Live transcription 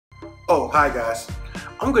Oh, hi guys.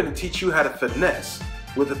 I'm going to teach you how to finesse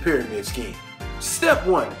with a pyramid scheme. Step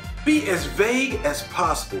 1. Be as vague as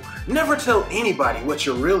possible. Never tell anybody what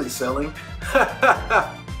you're really selling.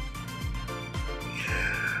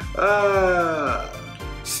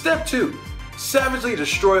 Step 2. Savagely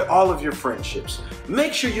destroy all of your friendships.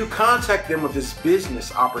 Make sure you contact them with this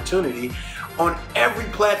business opportunity on every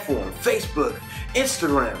platform: Facebook,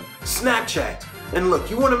 Instagram, Snapchat. And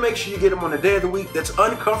look, you want to make sure you get them on a day of the week that's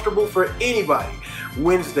uncomfortable for anybody.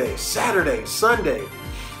 Wednesday, Saturday, Sunday.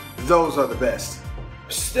 Those are the best.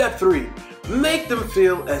 Step 3. Make them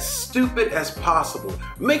feel as stupid as possible.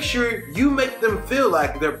 Make sure you make them feel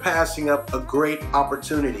like they're passing up a great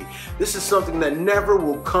opportunity. This is something that never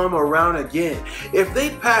will come around again. If they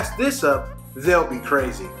pass this up, they'll be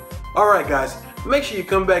crazy. Alright guys, make sure you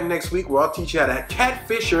come back next week where I'll teach you how to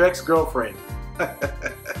catfish your ex-girlfriend.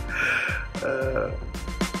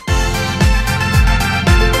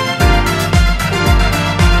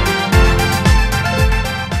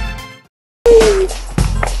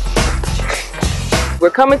 We're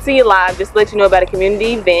coming to you live just to let you know about a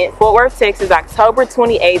community event, Fort Worth, Texas, October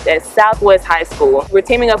 28th at Southwest High School. We're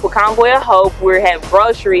teaming up with Convoy of Hope. We have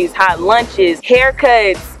groceries, hot lunches,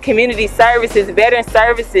 haircuts, community services, veteran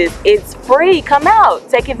services. It's free. Come out,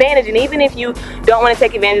 take advantage. And even if you don't want to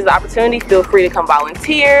take advantage of the opportunity, feel free to come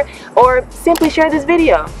volunteer or simply share this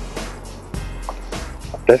video.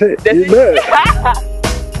 That's it. That's it.